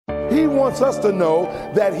wants us to know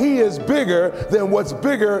that he is bigger than what's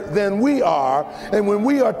bigger than we are. And when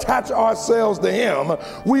we attach ourselves to him,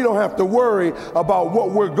 we don't have to worry about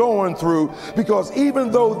what we're going through, because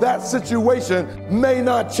even though that situation may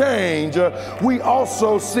not change, we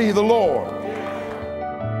also see the Lord.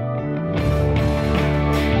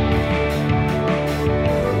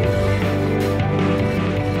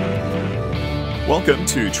 Welcome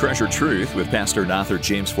to Treasure Truth with Pastor and author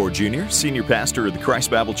James Ford Jr., Senior Pastor of the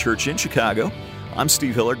Christ Bible Church in Chicago. I'm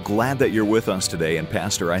Steve Hiller. Glad that you're with us today. And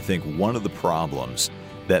Pastor, I think one of the problems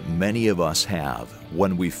that many of us have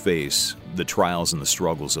when we face the trials and the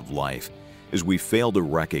struggles of life is we fail to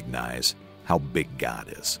recognize how big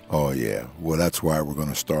God is. Oh, yeah. Well, that's why we're going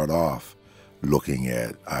to start off looking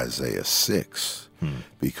at Isaiah 6,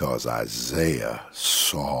 because Isaiah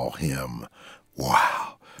saw him.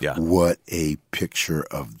 Wow. Yeah. What a picture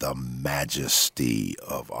of the majesty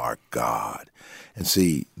of our God. And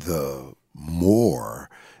see, the more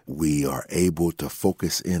we are able to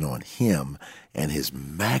focus in on him and his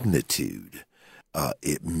magnitude,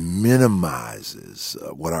 it minimizes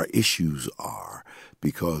what our issues are,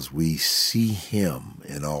 because we see him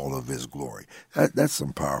in all of his glory. That's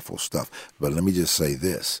some powerful stuff. But let me just say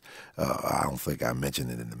this. I don't think I mentioned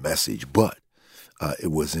it in the message, but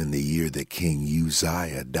it was in the year that King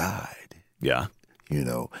Uzziah died. Yeah. You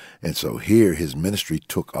know, and so here his ministry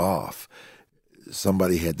took off.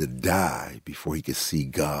 Somebody had to die before he could see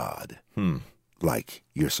God like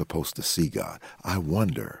you're supposed to see God. I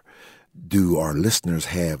wonder, do our listeners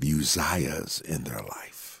have Uzziahs in their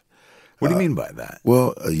life? What do you mean by that?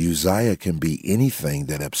 Well, a Uzziah can be anything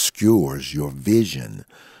that obscures your vision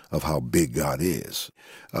of how big God is.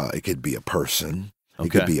 It could be a person. It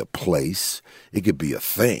could be a place. It could be a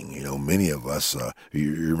thing. You know, many of us,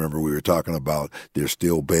 you remember we were talking about there's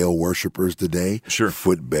still Baal worshipers today. Sure.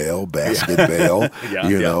 Foot Baal, basket Baal,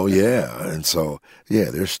 yeah. And so,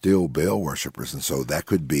 there's still Baal worshipers. And so that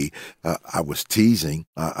could be, I was teasing.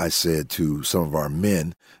 I said to some of our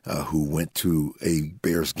men who went to a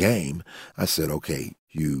Bears game, I said, okay,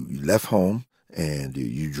 you left home and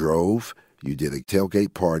you drove, you did a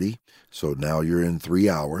tailgate party. So now you're in 3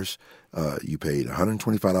 hours. You paid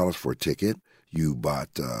 $125 for a ticket. You bought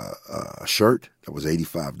a shirt that was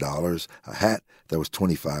 $85, a hat that was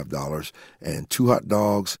 $25, and 2 hot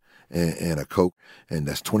dogs and a Coke, and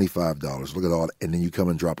that's $25. Look at all that. And then you come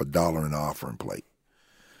and drop $1 in the offering plate.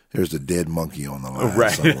 There's a dead monkey on the line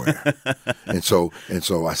somewhere. And so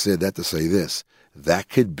I said that to say this. That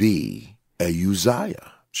could be a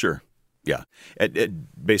Uzziah. Sure. Yeah.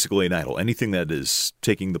 Basically an idol. Anything that is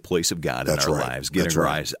taking the place of God in our lives, getting our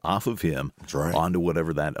eyes off of him onto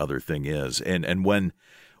whatever that other thing is. And when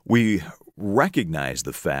we recognize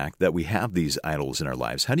the fact that we have these idols in our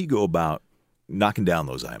lives, how do you go about knocking down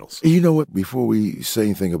those idols? You know what? Before we say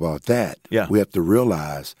anything about that, we have to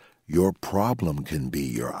realize your problem can be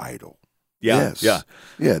your idol. Yeah.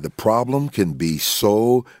 The problem can be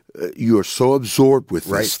so, you're so absorbed with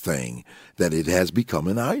this thing that it has become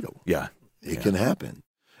an idol. Yeah. It can happen.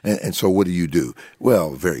 And so what do?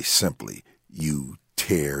 Well, very simply, you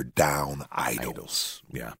tear down idols.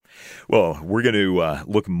 Yeah. Well, we're going to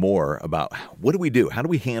look more about what do we do? How do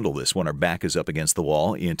we handle this when our back is up against the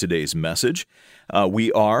wall in today's message?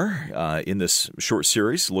 We are, in this short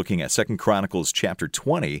series, looking at 2 Chronicles chapter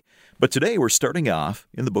 20, but today we're starting off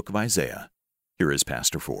in the book of Isaiah. Here is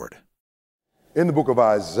Pastor Ford. In the book of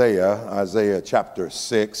Isaiah chapter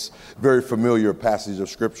 6, very familiar passage of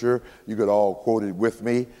Scripture. You could all quote it with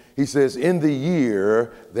me. He says, in the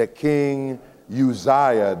year that King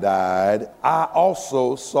Uzziah died, I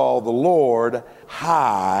also saw the Lord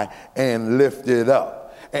high and lifted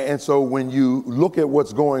up. And so when you look at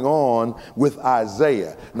what's going on with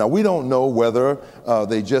Isaiah, now we don't know whether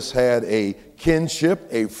they just had a kinship,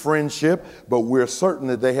 a friendship, but we're certain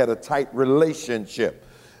that they had a tight relationship.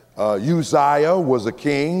 Uzziah was a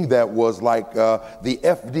king that was like the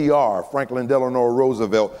FDR, Franklin Delano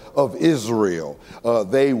Roosevelt of Israel.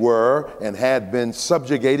 They were and had been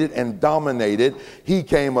subjugated and dominated. He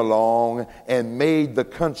came along and made the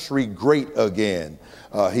country great again.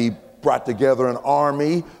 He brought together an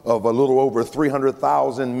army of a little over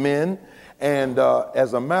 300,000 men. And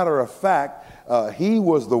as a matter of fact, he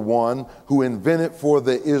was the one who invented for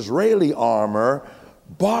the Israeli armor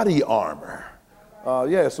body armor.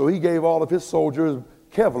 So he gave all of his soldiers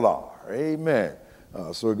Kevlar. Amen.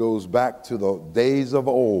 So it goes back to the days of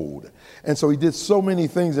old. And so he did so many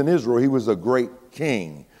things in Israel. He was a great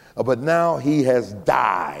king. But now he has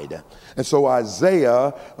died. And so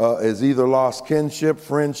Isaiah has either lost kinship,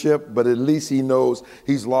 friendship, but at least he knows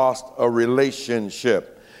he's lost a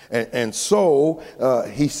relationship. And so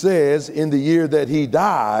he says, in the year that he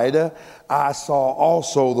died, I saw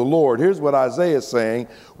also the Lord. Here's what Isaiah is saying.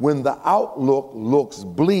 When the outlook looks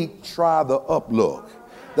bleak, try the uplook.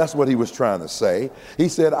 That's what he was trying to say. He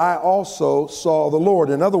said, I also saw the Lord.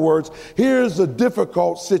 In other words, here's a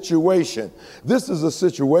difficult situation. This is a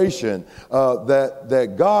situation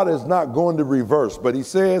that God is not going to reverse. But he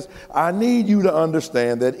says, I need you to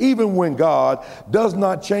understand that even when God does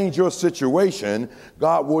not change your situation,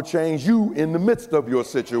 God will change you in the midst of your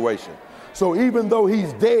situation. So even though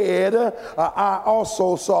he's dead, I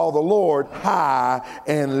also saw the Lord high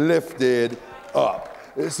and lifted up.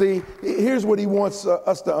 See, here's what he wants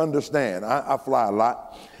us to understand. I fly a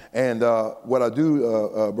lot, and what I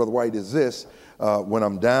do, Brother White, is this. When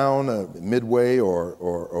I'm down Midway or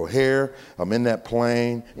O'Hare, I'm in that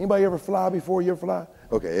plane. Anybody ever fly before? You ever fly?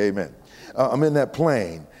 Okay, amen. I'm in that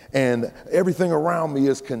plane, and everything around me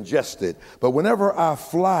is congested. But whenever I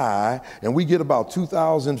fly and we get about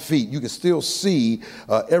 2,000 feet, you can still see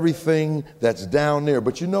everything that's down there.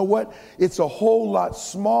 But you know what? It's a whole lot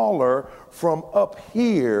smaller from up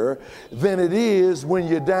here than it is when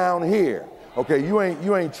you're down here. Okay, you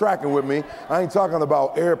ain't tracking with me. I ain't talking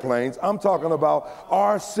about airplanes. I'm talking about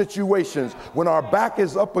our situations. When our back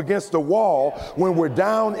is up against the wall, when we're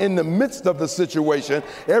down in the midst of the situation,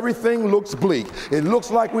 everything looks bleak. It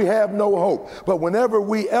looks like we have no hope. But whenever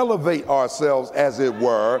we elevate ourselves, as it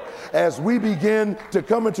were, as we begin to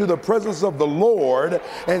come into the presence of the Lord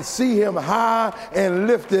and see him high and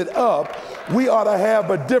lifted up, we ought to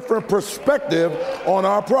have a different perspective on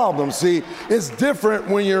our problems. See, it's different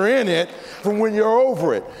when you're in it from when you're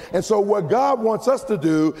over it. And so what God wants us to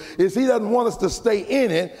do is he doesn't want us to stay in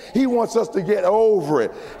it. He wants us to get over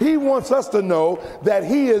it. He wants us to know that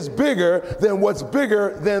he is bigger than what's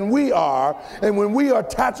bigger than we are. And when we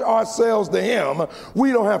attach ourselves to him,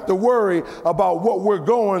 we don't have to worry about what we're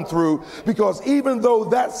going through, because even though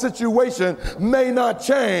that situation may not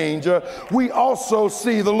change, we also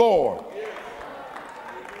see the Lord.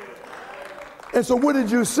 And so what did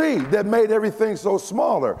you see that made everything so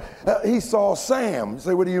smaller? He saw Sam. You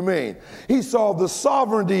say, what do you mean? He saw the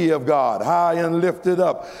sovereignty of God high and lifted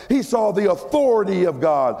up. He saw the authority of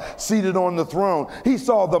God seated on the throne. He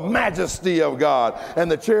saw the majesty of God, and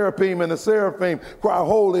the cherubim and the seraphim cry,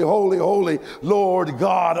 holy, holy, holy, Lord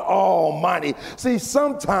God Almighty. See,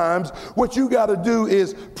 sometimes what you got to do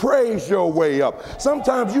is praise your way up.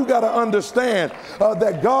 Sometimes you got to understand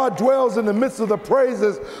that God dwells in the midst of the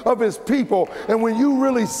praises of his people. And when you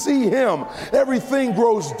really see him, everything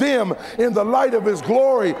grows dim in the light of his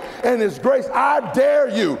glory and his grace. I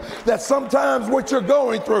dare you that sometimes what you're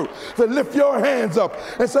going through, to lift your hands up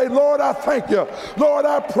and say, Lord, I thank you. Lord,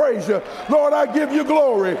 I praise you. Lord, I give you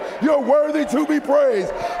glory. You're worthy to be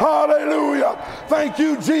praised. Hallelujah. Thank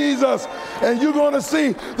you, Jesus. And you're going to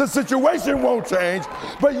see the situation won't change,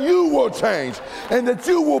 but you will change, and that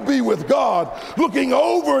you will be with God looking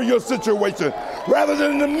over your situation rather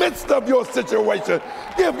than in the midst of your situation.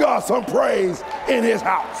 Give God some praise in his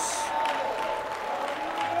house.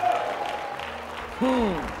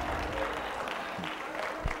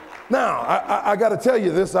 Now, I got to tell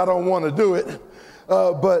you this. I don't want to do it.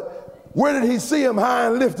 But where did he see him high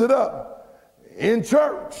and lifted up? In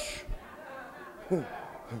church.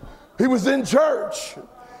 He was in church.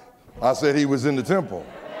 I said he was in the temple.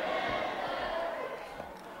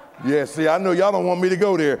 Yeah, see, I know y'all don't want me to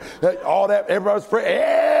go there. All that, everybody's praying.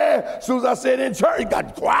 Yeah. As soon as I said in church, it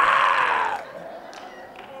got quiet.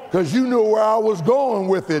 Because you knew where I was going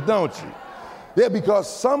with it, don't you? Yeah, because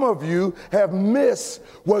some of you have missed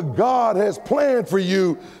what God has planned for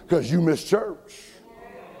you because you missed church.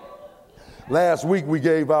 Last week we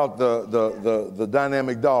gave out the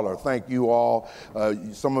dynamic dollar. Thank you all.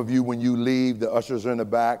 Some of you, when you leave, the ushers are in the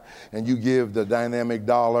back, and you give the dynamic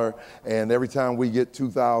dollar. And every time we get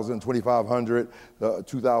 2,000, 2,500,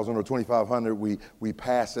 2,000 or 2,500, we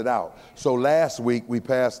pass it out. So last week we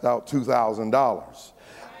passed out $2,000.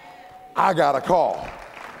 I got a call.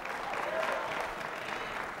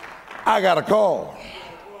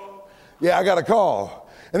 Yeah, I got a call.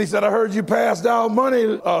 And he said, I heard you passed out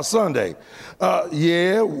money Sunday.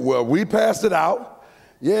 Yeah, well, we passed it out.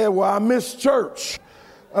 Yeah, well, I missed church.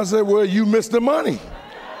 I said, well, you missed the money.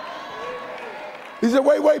 He said,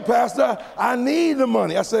 wait, Pastor, I need the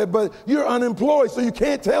money. I said, but you're unemployed, so you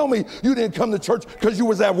can't tell me you didn't come to church because you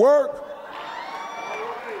was at work.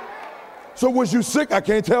 So was you sick? I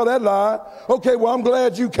can't tell that lie. Okay, well, I'm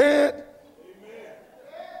glad you can't.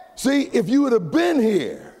 See, if you would have been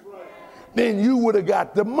here, then you would have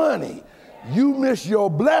got the money. You missed your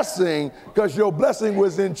blessing because your blessing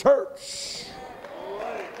was in church.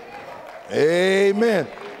 Amen.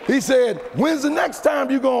 He said, when's the next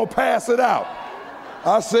time you going to pass it out?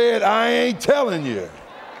 I said, I ain't telling you.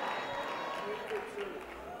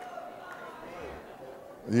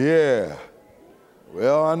 Yeah.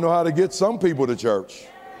 Well, I know how to get some people to church.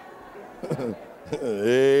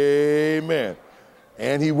 Amen.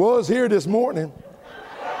 And he was here this morning.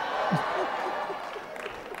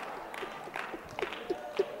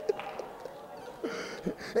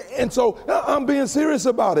 And so I'm being serious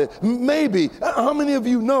about it. Maybe, how many of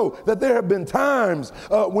you know that there have been times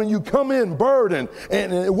when you come in burdened,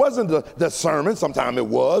 and it wasn't the sermon, sometimes it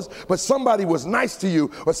was, but somebody was nice to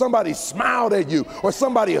you, or somebody smiled at you, or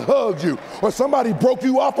somebody hugged you, or somebody broke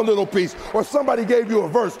you off a little piece, or somebody gave you a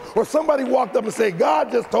verse, or somebody walked up and said,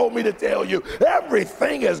 God just told me to tell you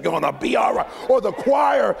everything is going to be all right. Or the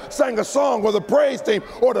choir sang a song, or the praise team,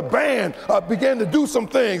 or the band began to do some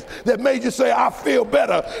things that made you say, I feel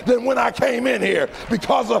better than when I came in here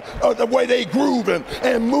because of the way they grooving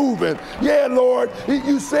and moving. Yeah, Lord,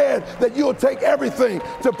 you said that you'll take everything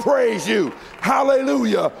to praise you.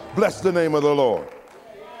 Hallelujah. Bless the name of the Lord.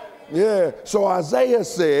 Yeah, so Isaiah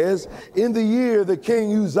says, in the year that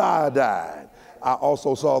King Uzziah died, I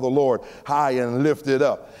also saw the Lord high and lifted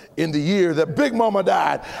up. In the year that Big Mama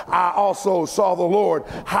died, I also saw the Lord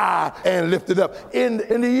high and lifted up. In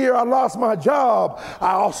the year I lost my job,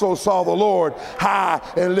 I also saw the Lord high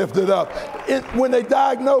and lifted up. When they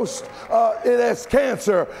diagnosed it as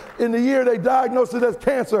cancer, in the year they diagnosed it as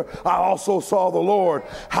cancer, I also saw the Lord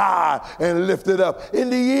high and lifted up. In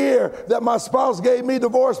the year that my spouse gave me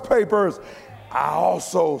divorce papers, I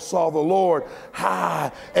also saw the Lord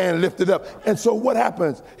high and lifted up. And so what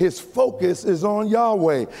happens? His focus is on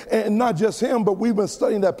Yahweh. And not just him, but we've been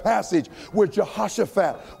studying that passage where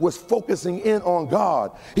Jehoshaphat was focusing in on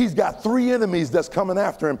God. He's got 3 enemies that's coming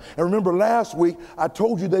after him. And remember last week, I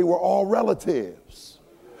told you they were all relatives.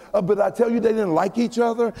 But I tell you, they didn't like each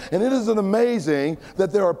other. And it isn't amazing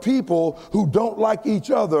that there are people who don't like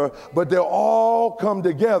each other, but they'll all come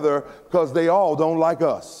together because they all don't like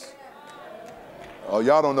us. Oh,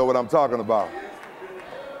 y'all don't know what I'm talking about.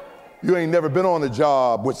 You ain't never been on a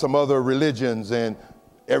job with some other religions and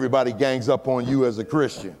everybody gangs up on you as a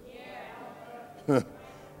Christian.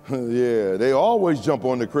 Yeah, they always jump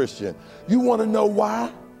on the Christian. You want to know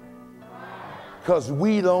why? Because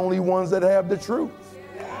we the only ones that have the truth.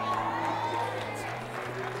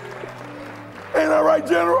 Ain't that right,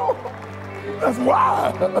 General? That's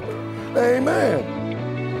why. Amen.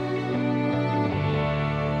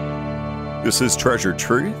 This is Treasured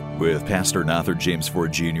Truth with Pastor Nathan James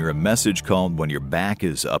Ford Jr., a message called When Your Back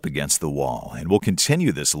is Up Against the Wall. And we'll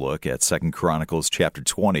continue this look at 2 Chronicles chapter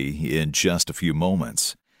 20 in just a few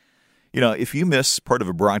moments. You know, if you miss part of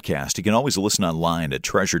a broadcast, you can always listen online at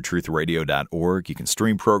treasuredtruthradio.org. You can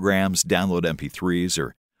stream programs, download MP3s,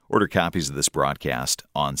 or order copies of this broadcast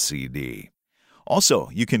on CD. Also,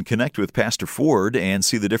 you can connect with Pastor Ford and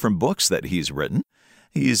see the different books that he's written.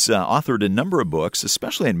 He's authored a number of books,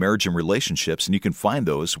 especially in marriage and relationships, and you can find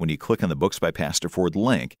those when you click on the Books by Pastor Ford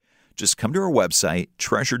link. Just come to our website,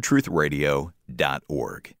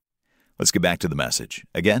 treasuredtruthradio.org. Let's get back to the message.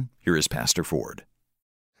 Again, here is Pastor Ford.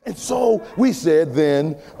 And so we said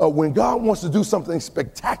then, when God wants to do something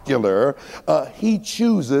spectacular, he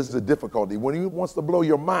chooses the difficulty. When he wants to blow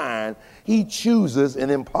your mind, he chooses an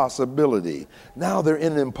impossibility. Now they're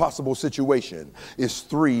in an impossible situation. It's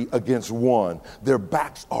 3 against 1. Their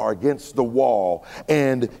backs are against the wall.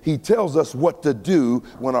 And he tells us what to do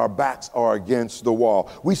when our backs are against the wall.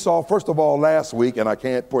 We saw, first of all, last week, and I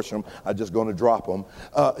can't push them, I'm just going to drop them.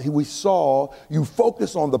 We saw you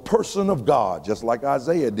focus on the person of God, just like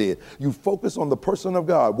Isaiah did. You focus on the person of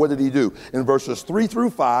God. What did he do? In verses 3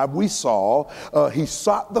 through 5, we saw he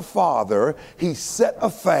sought the Father, he set a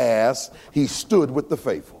fast, he stood with the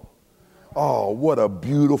faithful. Oh, what a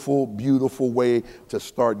beautiful, beautiful way to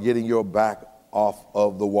start getting your back off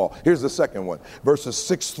of the wall. Here's the second one, verses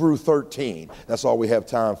 6 through 13. That's all we have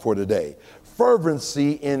time for today.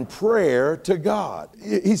 Fervency in prayer to God.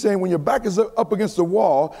 He's saying when your back is up against the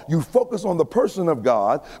wall, you focus on the person of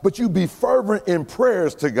God, but you be fervent in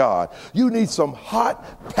prayers to God. You need some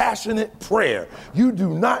hot, passionate prayer. You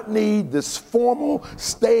do not need this formal,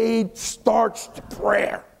 staid, starched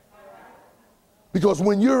prayer. Because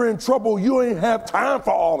when you're in trouble, you ain't have time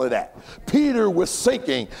for all of that. Peter was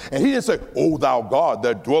sinking, and he didn't say, "O thou God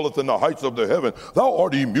that dwelleth in the heights of the heaven, thou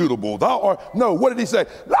art immutable, thou art..." No, what did he say?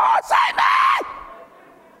 "Lord, save me!"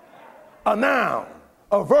 A noun,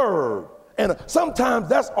 a verb, and sometimes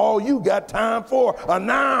that's all you got time for, a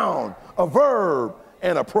noun, a verb,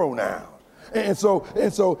 and a pronoun. And so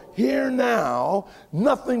here now,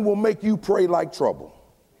 nothing will make you pray like trouble.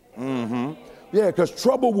 Yeah, because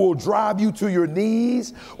trouble will drive you to your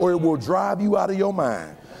knees or it will drive you out of your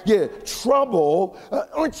mind. Yeah, trouble.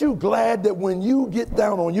 Aren't you glad that when you get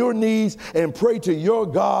down on your knees and pray to your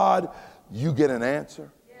God, you get an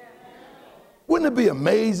answer? Wouldn't it be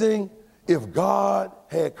amazing if God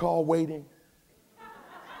had call waiting?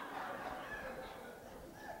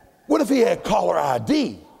 What if he had caller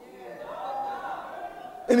ID?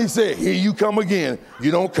 And he said, here you come again.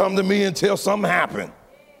 You don't come to me until something happened.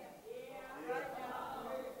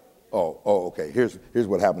 Oh, okay. Here's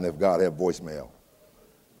what happened if God had voicemail.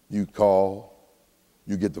 You call,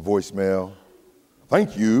 you get the voicemail.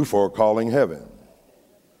 Thank you for calling heaven.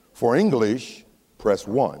 For English, press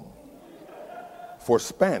 1. For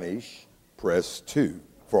Spanish, press 2.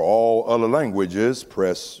 For all other languages,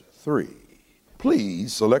 press 3.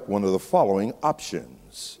 Please select one of the following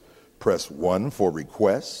options. Press 1 for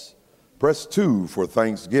requests. Press 2 for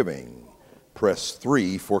Thanksgiving. Press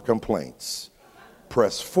 3 for complaints.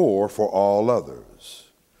 Press 4 for all others.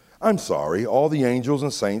 I'm sorry, all the angels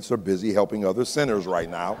and saints are busy helping other sinners right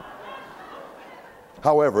now.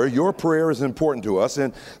 However, your prayer is important to us,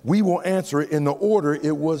 and we will answer it in the order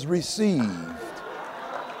it was received.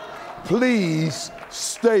 Please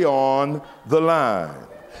stay on the line.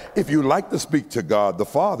 If you'd like to speak to God the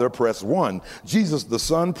Father, press 1. Jesus the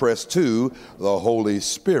Son, press 2. The Holy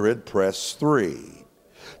Spirit, press 3.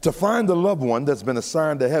 To find the loved one that's been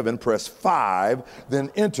assigned to heaven, press 5. Then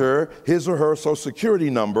enter his or her social security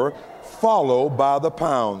number, followed by the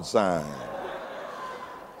pound sign.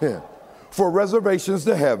 Yeah. For reservations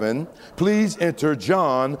to heaven, please enter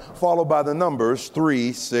John, followed by the numbers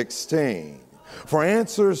 3:16. For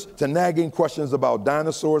answers to nagging questions about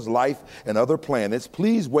dinosaurs, life, and other planets,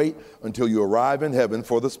 please wait until you arrive in heaven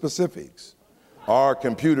for the specifics. Our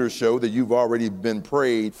computers show that you've already been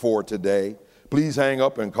prayed for today. Please hang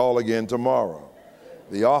up and call again tomorrow.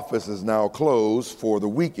 The office is now closed for the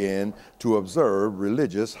weekend to observe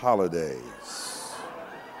religious holidays.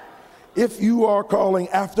 If you are calling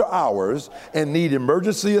after hours and need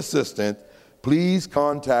emergency assistance, please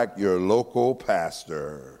contact your local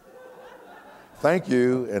pastor. Thank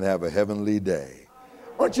you and have a heavenly day.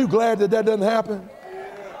 Aren't you glad that doesn't happen?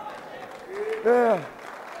 Yeah.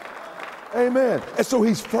 Amen. And so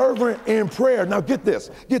he's fervent in prayer. Now get this.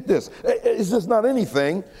 It's just not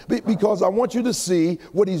anything, because I want you to see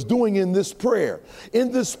what he's doing in this prayer.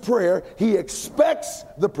 In this prayer, he expects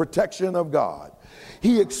the protection of God.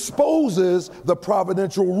 He exposes the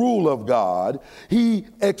providential rule of God. He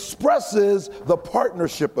expresses the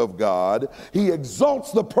partnership of God. He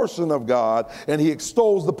exalts the person of God, and he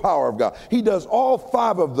extols the power of God. He does all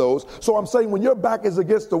 5 of those. So I'm saying when your back is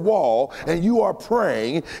against the wall and you are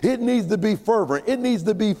praying, it needs to be fervent. It needs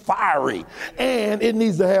to be fiery. And it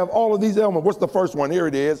needs to have all of these elements. What's the first one? Here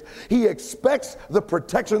it is. He expects the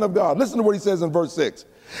protection of God. Listen to what he says in verse 6.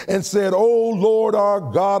 And said, O Lord, our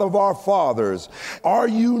God of our fathers, are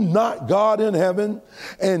you not God in heaven?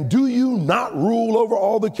 And do you not rule over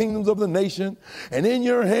all the kingdoms of the nation? And in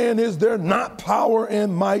your hand is there not power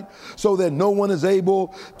and might, so that no one is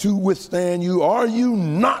able to withstand you? Are you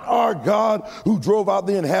not our God, who drove out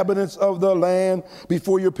the inhabitants of the land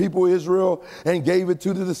before your people Israel and gave it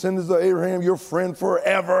to the descendants of Abraham, your friend,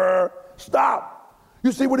 forever? Stop.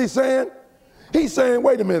 You see what he's saying? He's saying,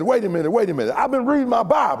 wait a minute. I've been reading my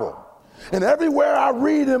Bible. And everywhere I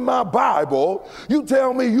read in my Bible, you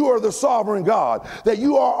tell me you are the sovereign God, that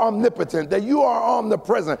you are omnipotent, that you are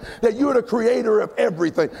omnipresent, that you're the creator of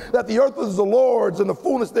everything, that the earth is the Lord's and the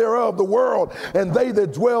fullness thereof, the world, and they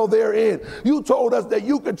that dwell therein. You told us that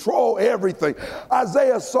you control everything.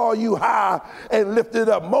 Isaiah saw you high and lifted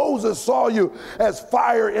up. Moses saw you as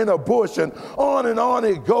fire in a bush, and on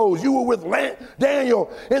it goes. You were with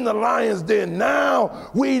Daniel in the lion's den.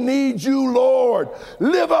 Now we need you, Lord.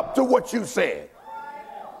 Live up to what you said.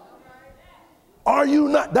 Are you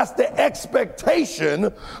not? That's the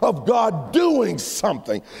expectation of God doing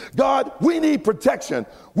something. God, we need protection.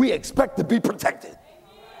 We expect to be protected.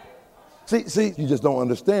 See, you just don't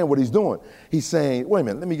understand what he's doing. He's saying, wait a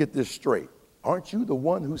minute, let me get this straight. Aren't you the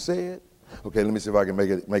one who said? Okay, let me see if I can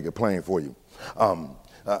make it plain for you.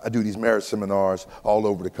 I do these marriage seminars all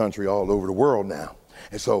over the country, all over the world now.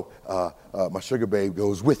 And so my sugar babe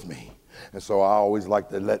goes with me. And so I always like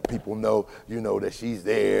to let people know, that she's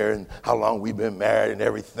there and how long we've been married and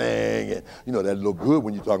everything. And, that look good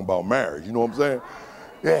when you're talking about marriage. You know what I'm saying?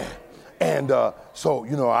 Yeah. And so,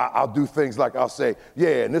 I'll do things like I'll say,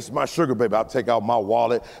 yeah, and this is my sugar baby. I'll take out my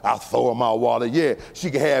wallet. I'll throw her my wallet. Yeah,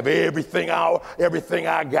 she can have everything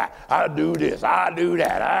I got. I do this. I do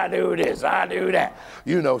that. I do this. I do that.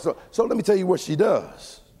 So let me tell you what she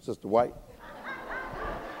does, Sister White.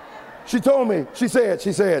 She told me, she said,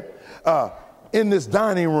 in this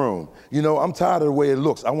dining room, I'm tired of the way it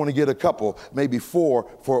looks. I want to get a couple, maybe 4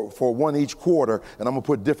 for one each quarter, and I'm going to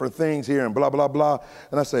put different things here and blah, blah, blah.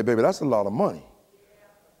 And I say, baby, that's a lot of money.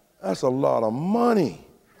 That's a lot of money.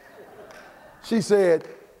 She said,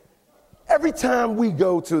 every time we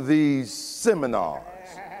go to these seminars,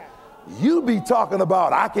 you be talking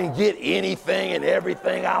about I can get anything and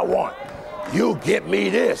everything I want. You get me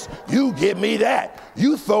this, you get me that.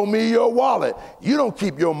 You throw me your wallet. You don't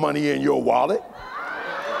keep your money in your wallet.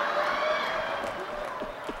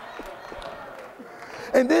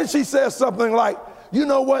 And then she says something like, you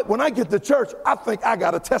know what? When I get to church, I think I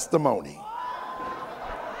got a testimony.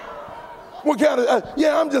 What kind of,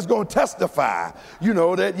 I'm just going to testify,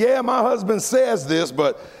 that, my husband says this,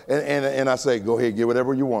 but, and I say, go ahead, get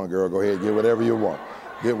whatever you want, girl. Go ahead, get whatever you want.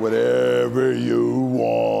 Get whatever you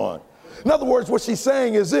want. In other words, what she's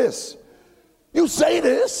saying is this. You say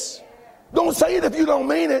this. Don't say it if you don't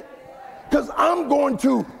mean it, because I'm going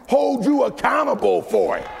to hold you accountable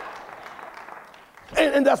for it.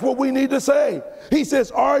 And that's what we need to say. He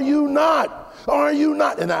says, are you not? Are you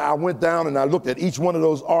not? And I went down and I looked at each one of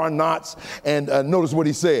those are nots, and notice what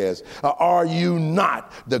he says. Are you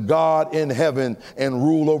not the God in heaven and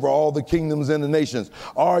rule over all the kingdoms and the nations?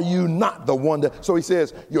 Are you not the one that, so he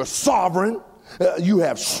says, you're sovereign. You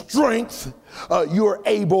have strength. You're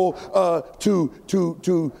able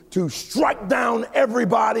to strike down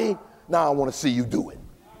everybody. Now I want to see you do it.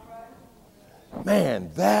 Man,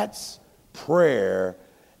 that's prayer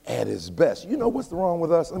at its best. You know what's wrong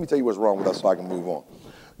with us? Let me tell you what's wrong with us so I can move on.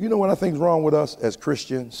 You know what I think is wrong with us as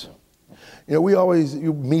Christians? We always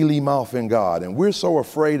mealy-mouth in God, and we're so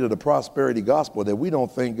afraid of the prosperity gospel that we don't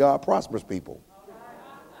think God prospers people.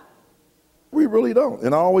 We really don't.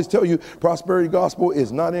 And I always tell you, prosperity gospel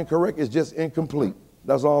is not incorrect. It's just incomplete.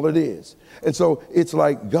 That's all it is. And so it's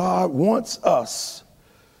like God wants us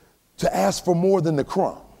to ask for more than the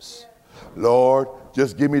crumbs. Lord,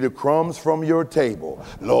 just give me the crumbs from your table.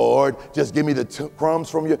 Lord, just give me the crumbs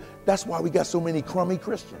from your... That's why we got so many crummy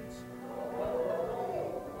Christians.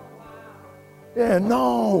 Yeah,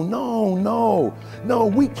 no.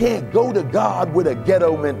 We can't go to God with a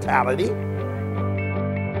ghetto mentality.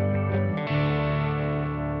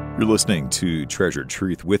 You're listening to Treasured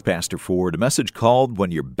Truth with Pastor Ford, a message called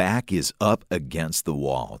When Your Back is Up Against the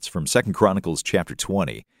Wall. It's from 2 Chronicles chapter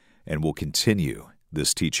 20, and we'll continue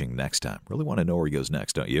this teaching next time. Really want to know where he goes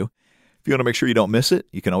next, don't you? If you want to make sure you don't miss it,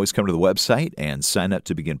 you can always come to the website and sign up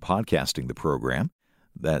to begin podcasting the program.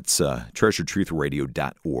 That's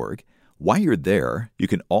treasuredtruthradio.org. While you're there, you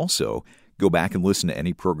can also go back and listen to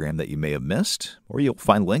any program that you may have missed, or you'll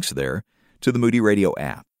find links there to the Moody Radio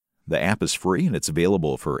app. The app is free, and it's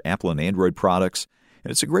available for Apple and Android products,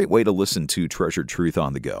 and it's a great way to listen to Treasured Truth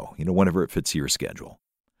on the go, whenever it fits your schedule.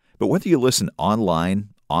 But whether you listen online,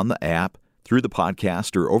 on the app, through the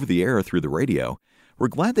podcast, or over the air through the radio, we're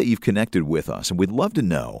glad that you've connected with us, and we'd love to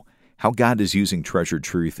know how God is using Treasured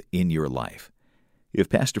Truth in your life. If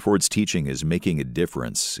Pastor Ford's teaching is making a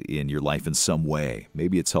difference in your life in some way,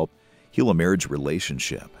 maybe it's helped heal a marriage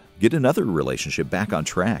relationship, get another relationship back on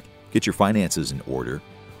track, get your finances in order,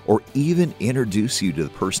 or even introduce you to the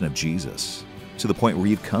person of Jesus, to the point where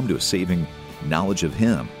you've come to a saving knowledge of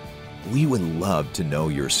Him, we would love to know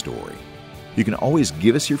your story. You can always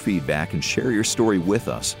give us your feedback and share your story with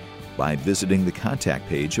us by visiting the contact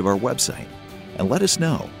page of our website, and let us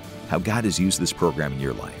know how God has used this program in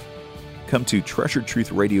your life. Come to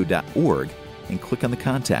treasuredtruthradio.org and click on the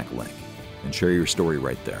contact link and share your story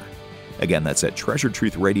right there. Again, that's at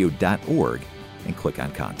treasuredtruthradio.org and click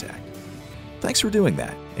on contact. Thanks for doing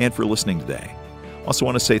that and for listening today. Also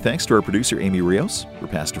want to say thanks to our producer, Amy Rios. For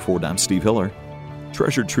Pastor Ford, I'm Steve Hiller.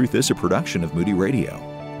 Treasured Truth is a production of Moody Radio,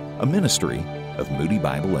 a ministry of Moody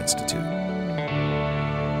Bible Institute.